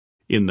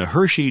In the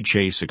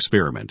Hershey-Chase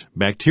experiment,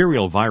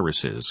 bacterial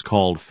viruses,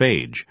 called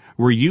phage,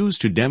 were used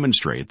to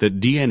demonstrate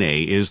that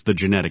DNA is the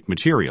genetic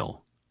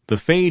material. The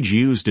phage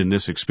used in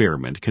this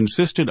experiment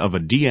consisted of a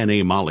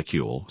DNA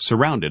molecule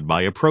surrounded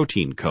by a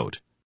protein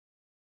coat.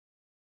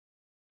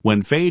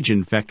 When phage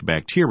infect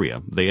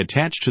bacteria, they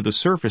attach to the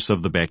surface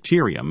of the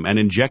bacterium and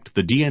inject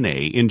the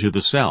DNA into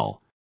the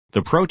cell.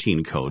 The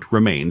protein coat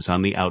remains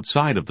on the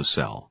outside of the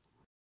cell.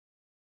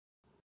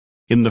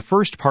 In the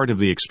first part of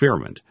the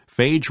experiment,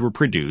 phage were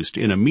produced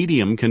in a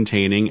medium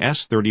containing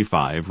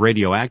S35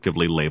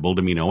 radioactively labeled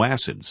amino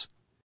acids.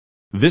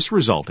 This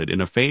resulted in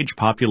a phage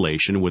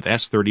population with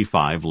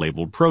S35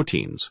 labeled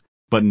proteins,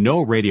 but no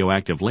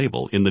radioactive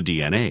label in the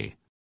DNA.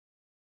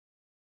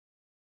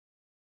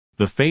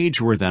 The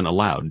phage were then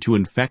allowed to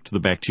infect the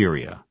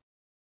bacteria.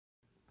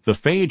 The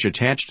phage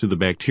attached to the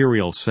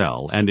bacterial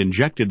cell and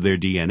injected their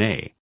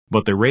DNA,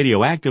 but the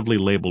radioactively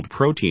labeled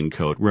protein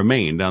coat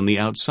remained on the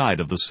outside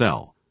of the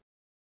cell.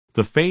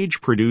 The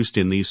phage produced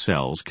in these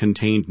cells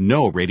contained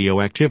no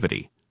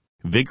radioactivity.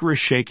 Vigorous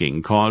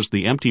shaking caused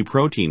the empty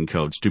protein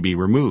coats to be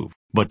removed,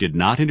 but did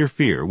not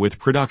interfere with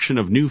production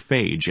of new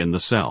phage in the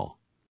cell.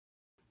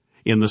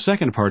 In the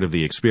second part of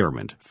the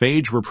experiment,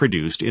 phage were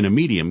produced in a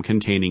medium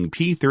containing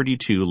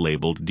P32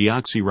 labeled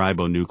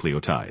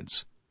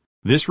deoxyribonucleotides.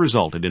 This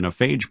resulted in a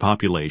phage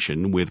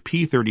population with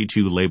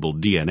P32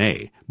 labeled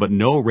DNA, but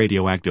no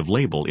radioactive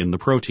label in the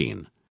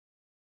protein.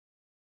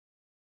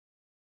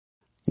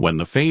 When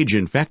the phage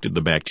infected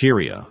the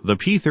bacteria, the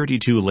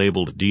P32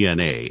 labeled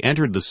DNA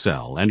entered the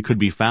cell and could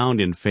be found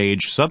in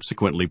phage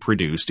subsequently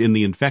produced in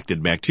the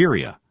infected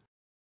bacteria.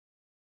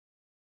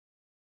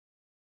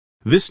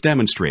 This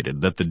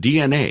demonstrated that the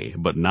DNA,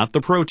 but not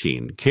the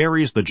protein,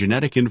 carries the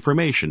genetic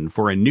information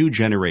for a new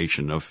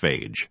generation of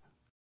phage.